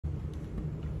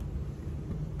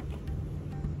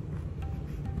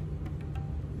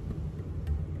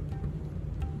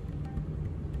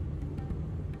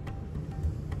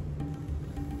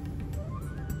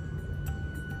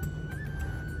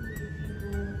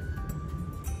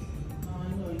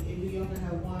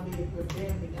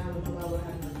camping. I don't know why we're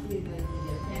having a kid like we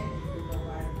just camping. You know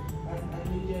why a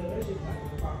new generation is not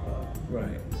gonna pop up.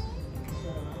 Right. So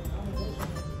I don't know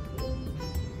what's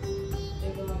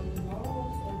they're going to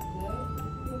malls and stuff.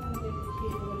 You want to get the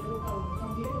kids to know how to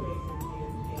come here racing here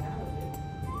and get out of it.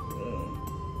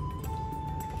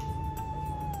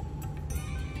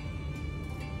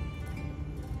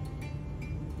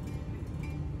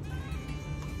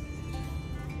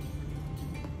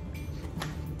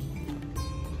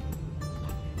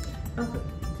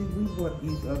 See, we bought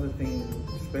these other things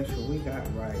special. We got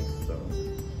rice, so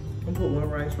I'm gonna put one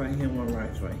rice right here and one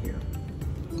rice right here.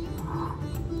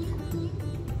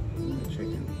 And the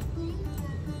chicken.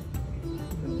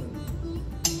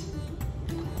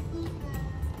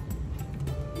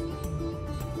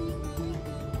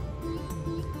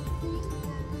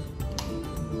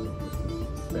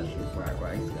 Special fried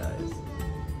rice, guys.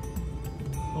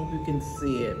 Hope you can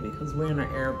see it because we're in an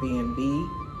Airbnb.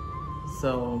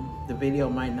 So the video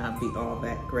might not be all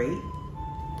that great.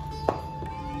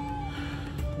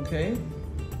 Okay?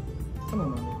 Come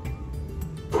on, Mama.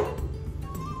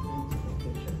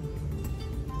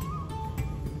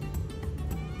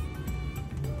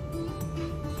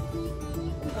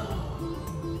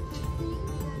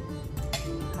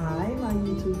 Hi, my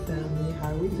YouTube family.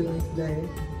 How are we doing today?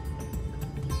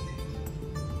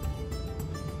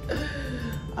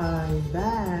 I'm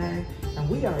back. And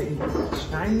we are eating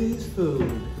Chinese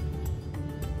food.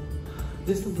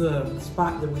 This is a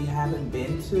spot that we haven't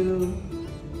been to.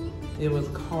 It was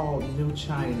called New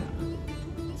China.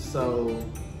 So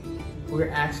we're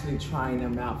actually trying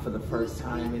them out for the first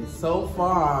time. And so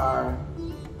far,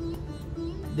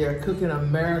 they're cooking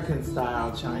American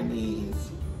style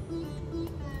Chinese.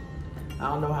 I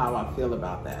don't know how I feel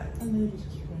about that. I know, just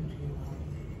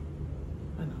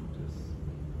I know,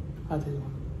 I'll do one.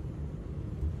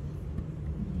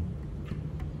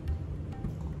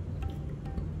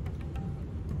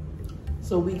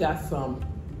 So we got some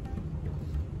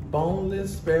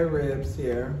boneless spare ribs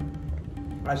here.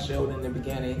 I showed in the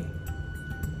beginning.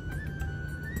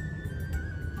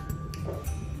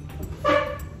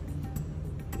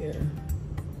 Yeah.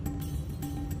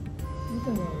 You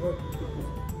can work.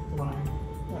 Why?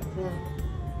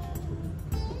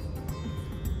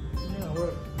 Yeah,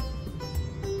 work.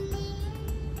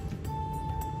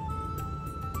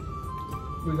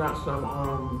 We got some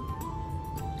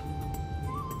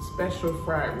special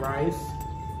fried rice.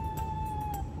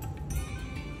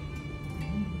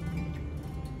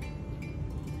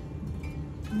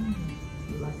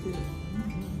 You like it?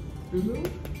 You do?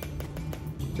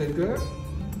 Taste good?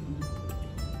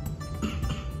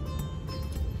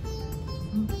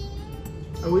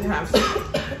 And we have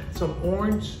some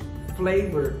orange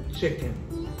flavored chicken.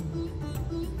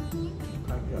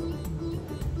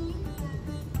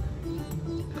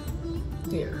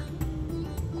 Here.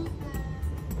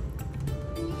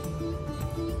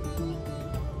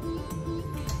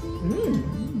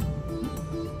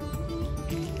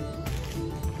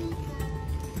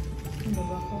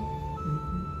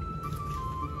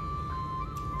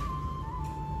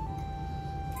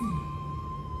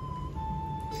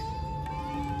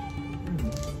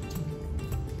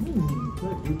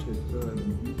 That do taste good.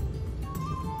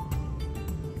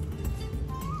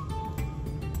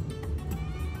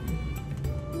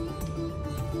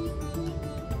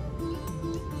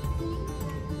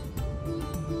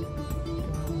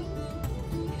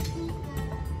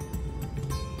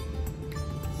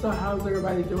 So how's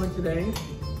everybody doing today?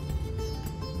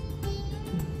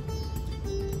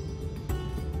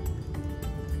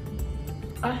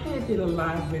 I had did a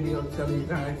live video telling you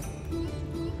guys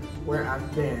where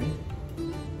I've been.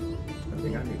 I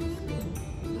think I need to spoon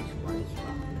this rice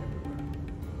dropping everywhere.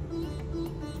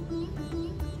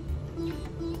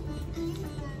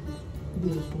 Do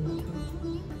this one that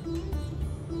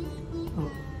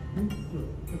Oh,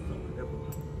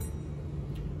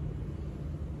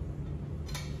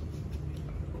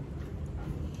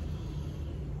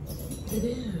 it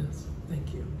is.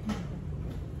 Thank you.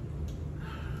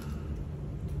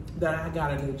 That I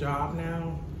got a new job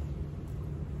now.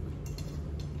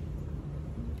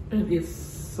 And it's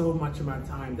so much of my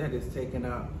time that is taken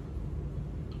up.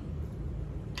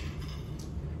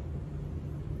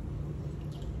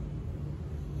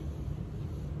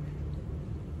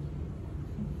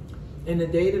 And the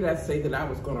day that I say that I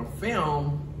was gonna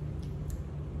film,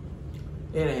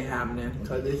 it ain't happening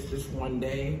because it's just one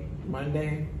day,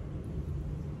 Monday.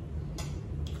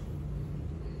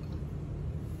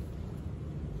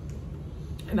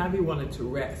 And I be wanting to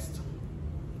rest.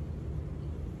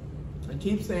 I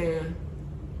keep saying,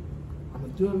 I'm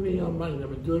gonna do a video on Monday, I'm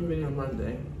gonna do a video on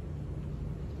Monday.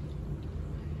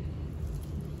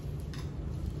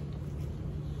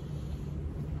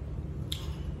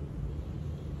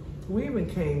 We even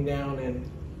came down and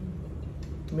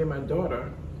me and my daughter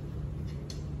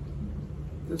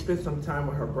to spend some time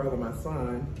with her brother, my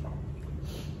son.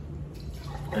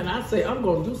 And I say, I'm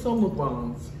gonna do some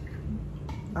mukbangs.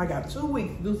 I got 2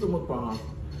 weeks to do some mukbangs.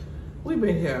 We've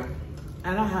been here,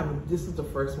 and I haven't, this is the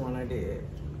first one I did.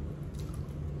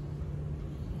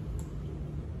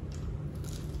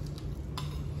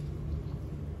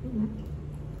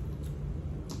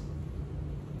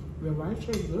 The rice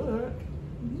is good.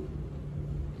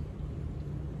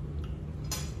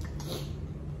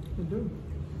 You do.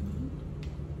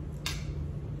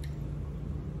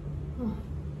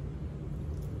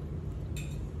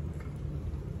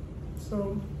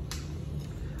 So,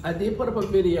 I did put up a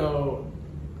video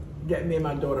that me and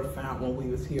my daughter found when we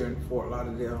was here in Fort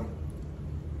Lauderdale.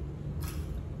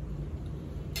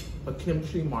 A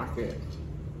kimchi market.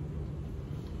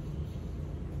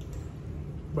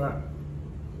 But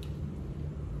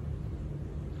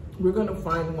we're gonna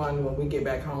find one when we get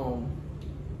back home,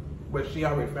 but she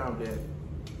already found it.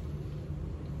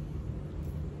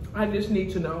 I just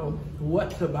need to know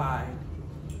what to buy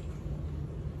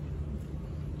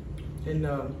in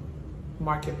the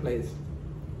marketplace.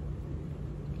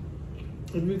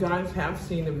 If you guys have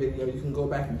seen the video, you can go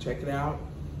back and check it out.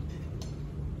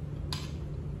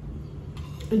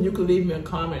 And you can leave me a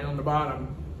comment on the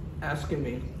bottom asking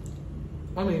me,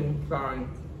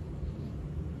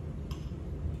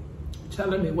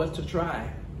 telling me what to try.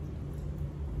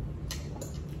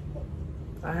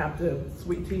 I have the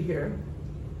sweet tea here.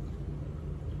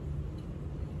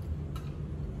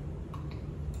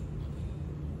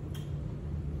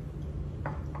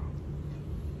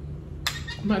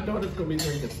 My daughter's gonna be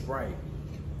drinking Sprite.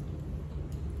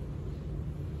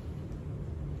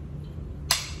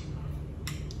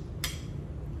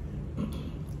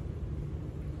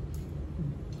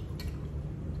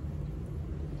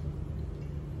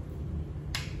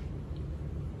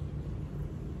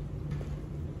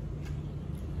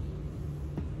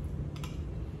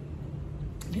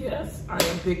 Yes, I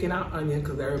am picking out onion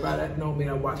because everybody that know me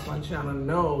that watch my channel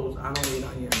knows I don't eat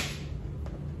onion.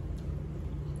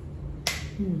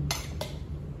 You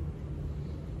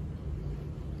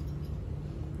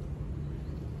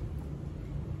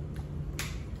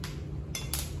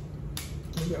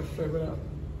gotta serve it up.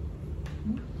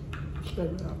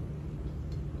 Serve it up.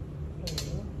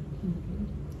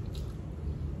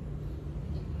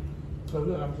 So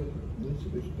look, this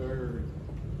should be stirred.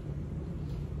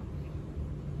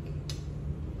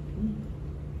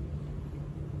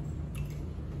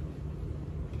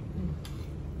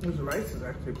 This rice is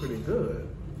actually pretty good.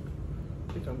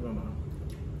 I think I'm gonna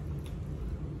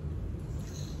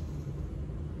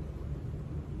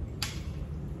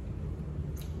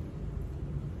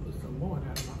put some more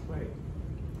out of my plate.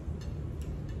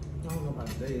 I don't know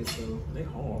about days, so they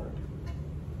hard.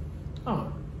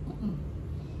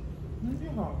 Maybe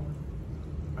hard.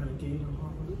 I didn't give you no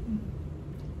hard one.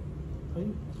 Hey?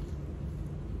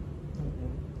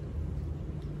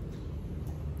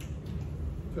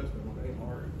 Trust me, they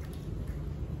hard.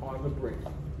 On the brick.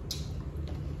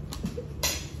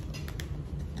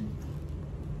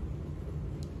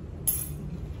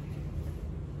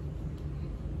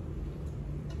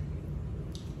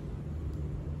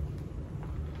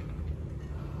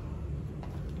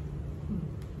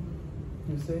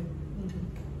 You see?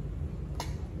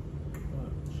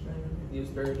 You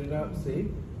stirred it up, see?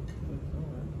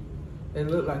 It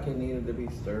looked like it needed to be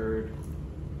stirred.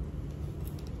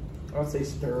 I'll say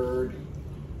stirred.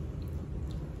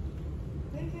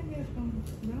 They give me some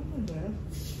ramen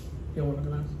glass. You want a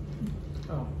glass?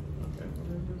 Oh, okay.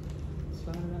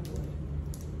 Slide it that way.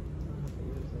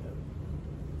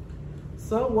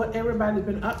 So what everybody's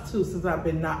been up to since I've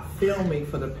been not filming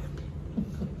for the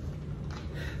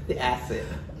the acid.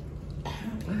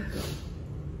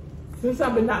 Since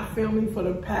I've been not filming for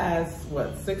the past,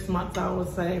 what, 6 months, I would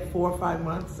say, 4 or 5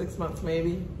 months, 6 months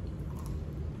maybe.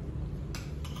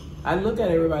 I look at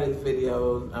everybody's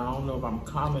videos. I don't know if I'm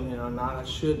commenting or not. I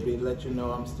should be, let you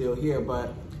know I'm still here,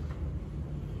 but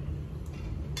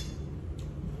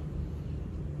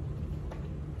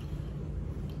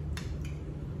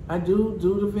I do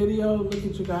the video, look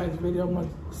at you guys' video.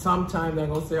 Sometimes I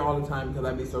ain't gonna say all the time because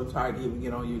I'd be so tired to even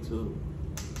get on YouTube.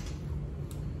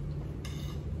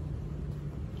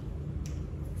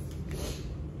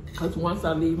 Because once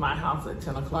I leave my house at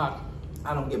 10 o'clock,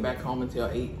 I don't get back home until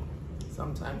 8.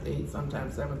 Sometimes 8,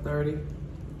 sometimes 7:30.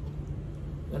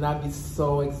 And I'd be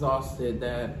so exhausted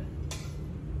that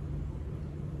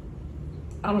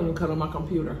I don't even cut on my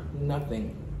computer,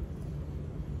 nothing.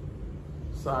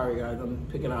 Sorry guys, I'm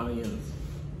picking onions.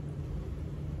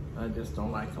 I just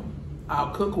don't like them.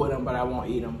 I'll cook with them, but I won't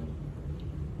eat them.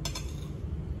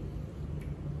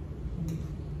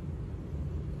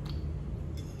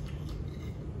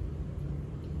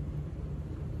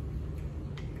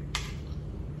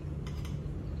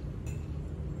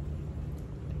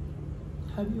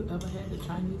 Have you ever had the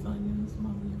Chinese onions,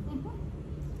 Mommy?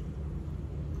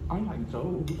 I like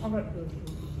those. I like those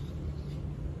too.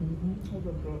 Those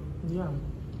are good. Yeah,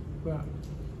 but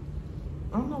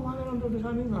I don't know why they don't do the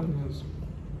Chinese onions.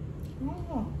 I don't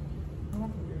know. I like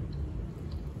it.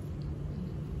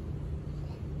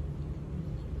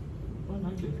 I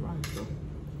like this rice though.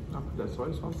 I put that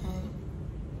soy sauce on it.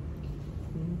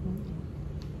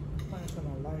 Fighting for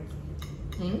my life.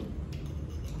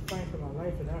 Fighting for my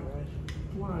life for that rice.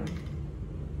 Why?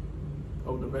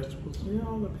 Oh, the vegetables. Yeah,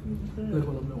 all the pieces Look there.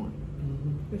 what I'm doing.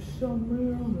 It's so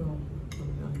real though. Some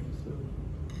of the onions too.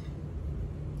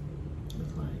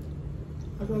 It's like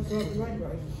I thought it was white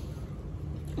rice.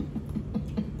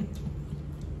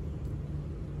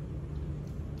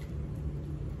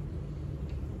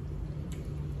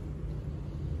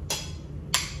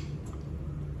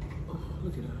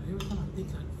 look at that. Every time I think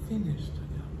I'm finished, I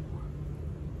got more.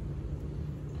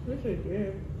 This is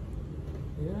good.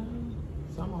 Yeah,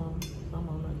 some of them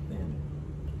are thin.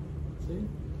 See?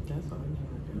 That's all I'm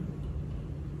doing.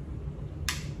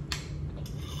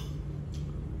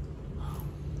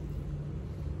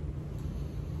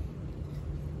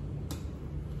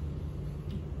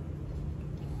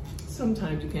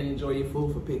 Sometimes you can't enjoy your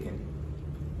food for picking.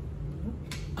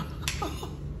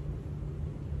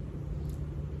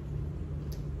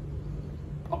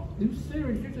 Oh, you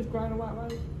serious? You just grind a white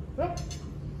rice? Yep.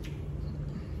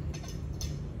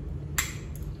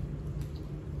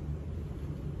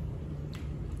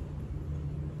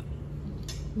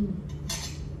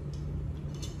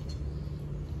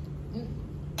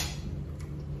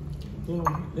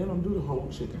 They don't do the whole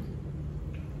chicken.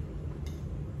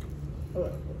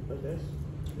 What this?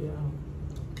 Yeah.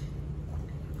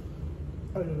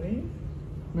 Oh, the wing?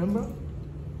 Remember?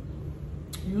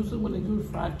 Usually when they do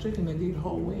fried chicken, they do the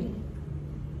whole wing.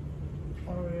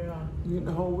 Oh, yeah. You get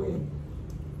the whole wing.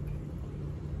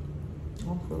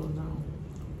 I'm full now.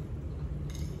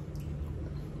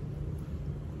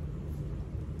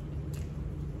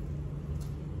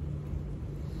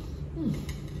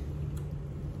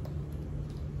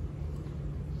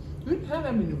 You didn't have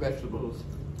that many vegetables.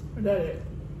 Is that it?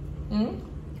 Hmm?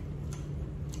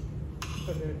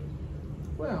 That's it.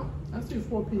 Well, I see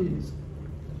 4 peas.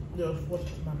 Those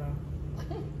forces my mouth.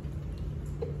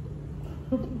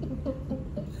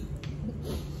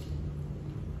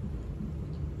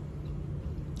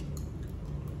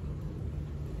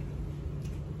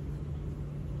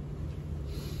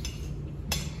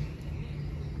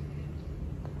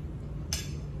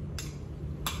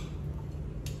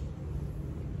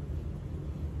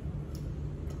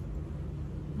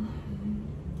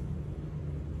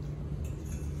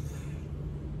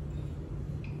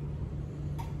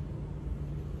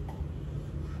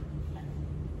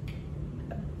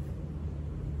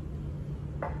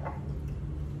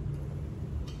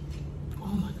 Oh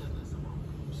my goodness, I'm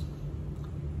almost.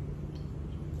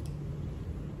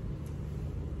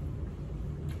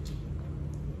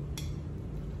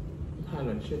 How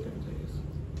the chicken taste?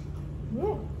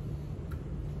 Yeah.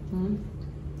 Hmm?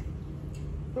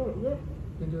 Oh, yeah.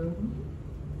 You do?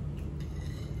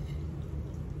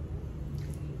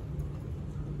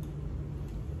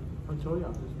 I told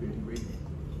y'all this big ingredient.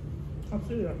 I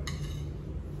see that.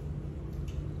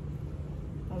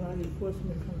 Allow you to force me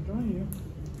to come join you.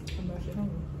 I'm actually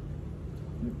hungry.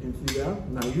 And see that?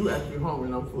 Now you actually hungry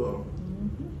and I'm full.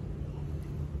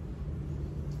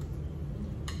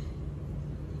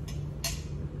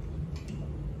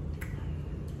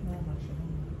 Now I'm actually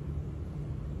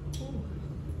hungry.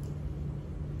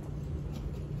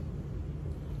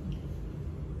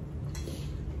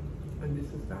 And this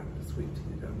is not the sweet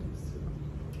tea that I'm used to.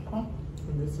 Huh?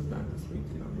 And this is not the sweet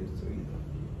tea I'm used to either.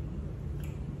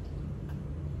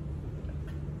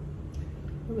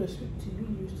 What the sweet tea you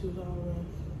used to is all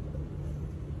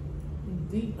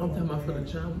deep. I'm talking about for the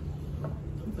chum.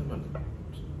 I'm talking about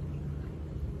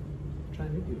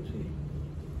trying to get tea.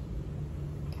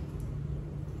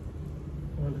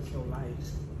 Well, it's so light.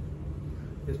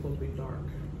 It's supposed to be dark.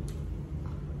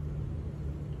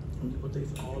 And people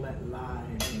taste all that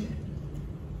lime in it.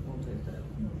 Won't taste that.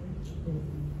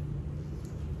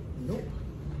 Nope.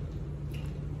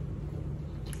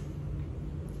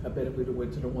 I bet if we'd have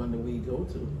went to the one that we go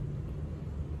to.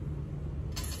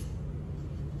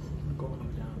 I'm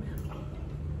going down there.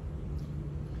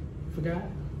 Forgot?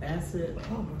 Acid.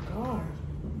 Oh my God.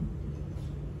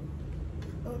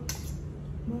 Oh,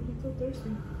 I'm so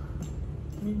thirsty.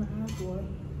 I need my eyes water.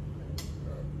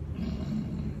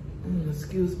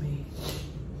 Excuse me.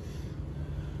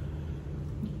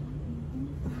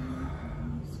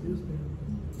 Excuse me.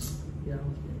 Yeah, I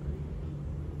was getting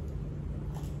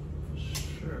for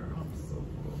sure. I'm so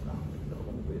full. I don't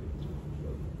know.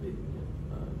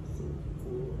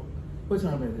 What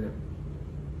time is it?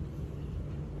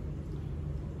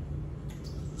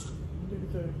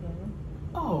 3:37.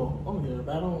 Oh yeah. If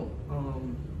I don't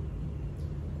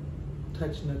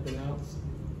touch nothing else,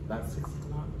 about 6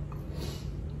 o'clock.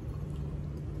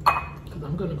 Cause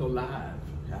I'm gonna go live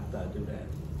after I do that.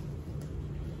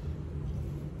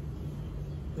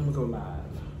 I'm gonna go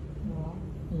live.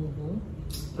 Yeah.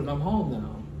 Cause I'm home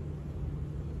now.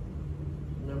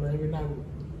 Remember every night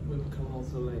we would come home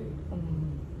so late,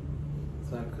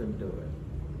 so I couldn't do it.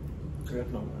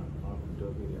 There's no way I can do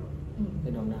a video.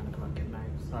 You know, 9 o'clock at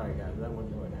night. Sorry guys, I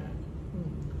wasn't doing that.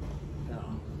 No.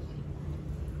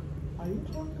 Are you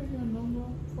talking your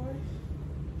normal voice?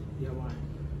 Yeah, why?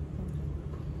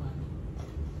 Why?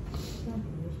 Sound like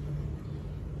you whispering.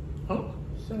 Oh,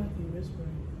 Sound like you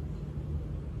whispering.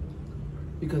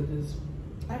 because this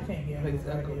I can't get place it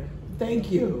right echo. here.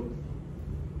 Thank you.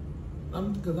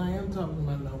 Because I am talking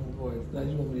my normal voice. Now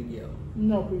you want me to yell?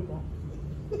 No, people.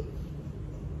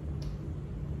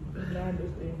 No, I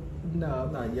understand. No,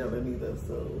 I'm not yelling either,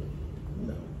 so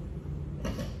no.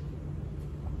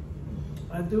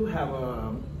 I do have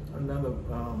another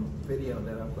video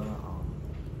that I'm gonna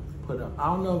put up. I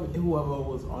don't know if whoever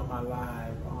was on my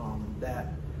live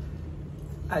that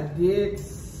I did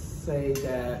say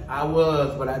that I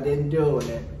was, but I didn't do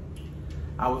it.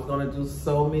 I was gonna do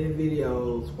so many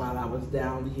videos while I was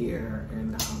down here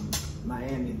in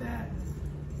Miami that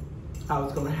I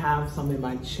was gonna have some in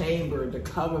my chamber to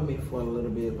cover me for a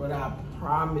little bit, but I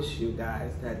promise you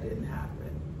guys that didn't happen.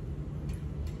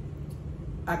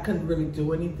 I couldn't really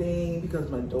do anything because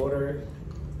my daughter,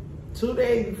 2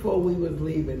 days before we was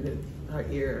leaving, her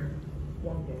ear.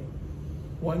 1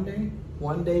 day.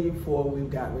 One day before we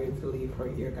got ready to leave, her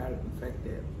ear got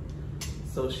infected.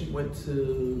 So she went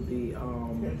to the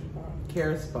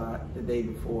care spot the day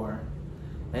before,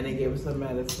 and they gave her some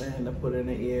medicine to put in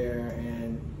her ear,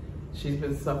 and she's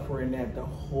been suffering that the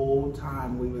whole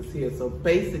time we was here. So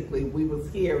basically, we was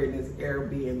here in this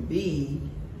Airbnb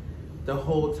the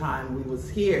whole time we was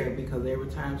here, because every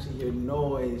time she hear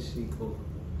noise, she could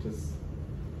just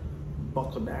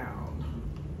buckle down.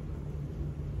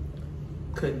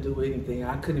 Couldn't do anything.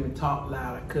 I couldn't even talk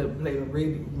loud. I couldn't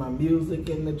play my music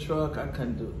in the truck. I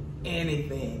couldn't do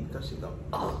anything because she go,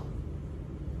 oh.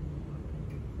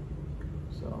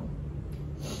 So.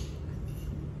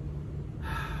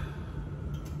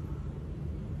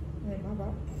 Hey, my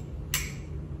fault.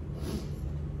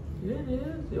 Yeah, it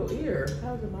is. Your ear.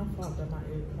 How is it my fault that my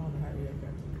ear come her ear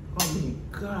infected? Oh my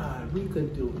God, we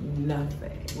could do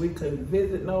nothing. We couldn't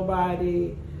visit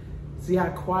nobody. See how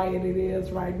quiet it is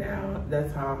right now?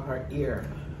 That's how her ear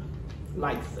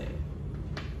likes it.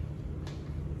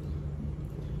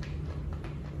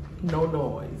 No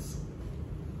noise.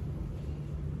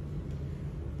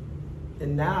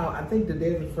 And now, I think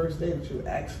today's the first day that you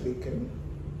actually can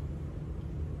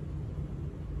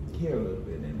hear a little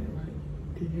bit in it, right?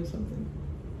 Can you hear something?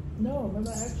 No,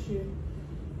 remember I asked you,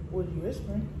 was you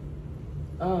whispering?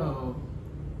 Oh.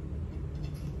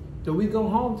 Do we go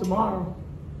home tomorrow?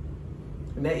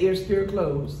 And that ear's still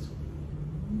closed.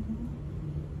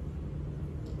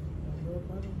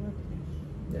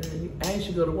 And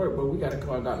she go to work, but we gotta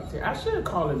call Dr. I should have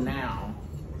called him now.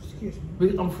 Excuse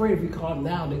me. I'm afraid if we call him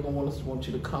now, they're gonna want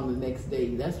you to come the next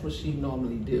day. That's what she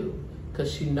normally do,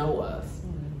 cause she know us.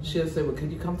 She'll say, well,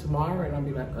 could you come tomorrow? And I'll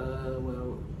be like,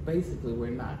 well, basically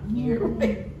we're not here.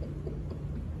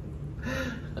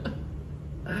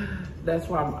 That's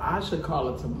why I should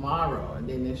call her tomorrow, and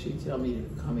then if she tell me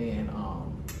to come in,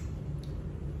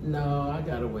 no, I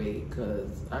gotta wait,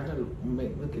 cause I gotta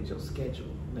look at your schedule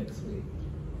next week.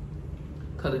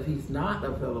 Cause if he's not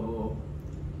available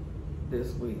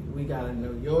this week, we gotta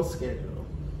know your schedule.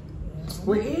 Yeah.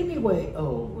 Well, anyway,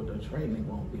 well, the training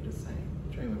won't be the same.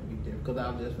 The training will be different, cause I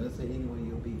was just gonna say anyway,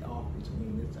 you'll be off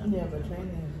between this time. Yeah, but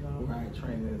training is long. Right,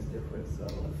 training is different, so.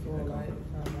 For like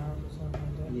 5 hours or something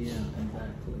like that. Yeah,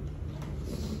 exactly.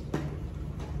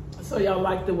 So y'all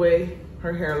like the way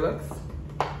her hair looks?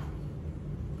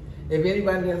 If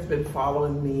anybody that's been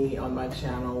following me on my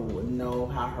channel would know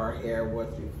how her hair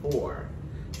was before.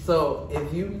 So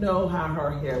if you know how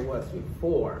her hair was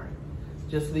before,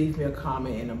 just leave me a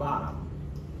comment in the bottom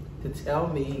to tell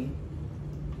me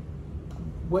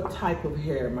what type of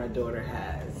hair my daughter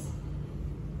has.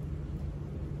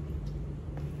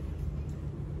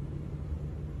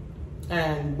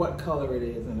 And what color it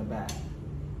is in the back.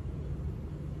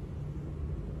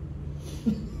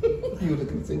 You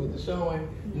looking to see what it's showing?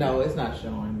 No, it's not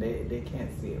showing. They can't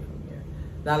see it from here.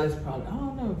 Now let's probably, I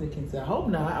don't know if they can see. I hope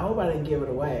not. I hope I didn't give it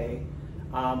away.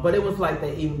 But it was like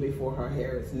that even before her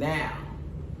hair is now.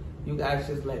 You guys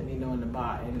just let me know in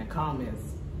the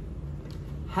comments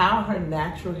how her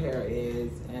natural hair is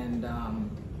and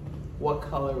what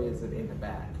color is it in the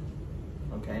back.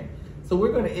 Okay, so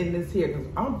we're gonna end this here because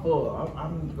I'm full.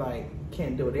 I'm like,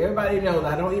 can't do it. Everybody knows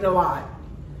I don't eat a lot.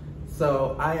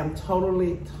 So I am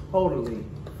totally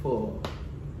full.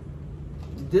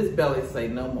 This belly say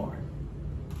no more.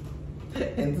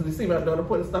 And you see my daughter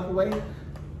putting stuff away?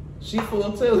 She's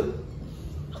full too.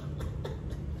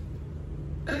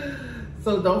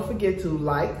 So don't forget to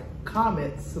like,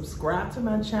 comment, subscribe to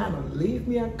my channel, leave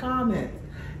me a comment,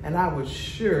 and I will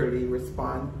surely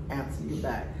respond, answer you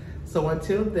back. So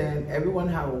until then, everyone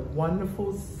have a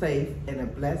wonderful, safe, and a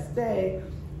blessed day,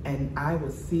 and I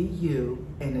will see you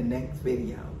in the next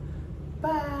video.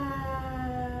 Bye.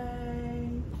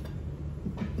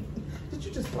 Did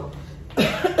you just walk?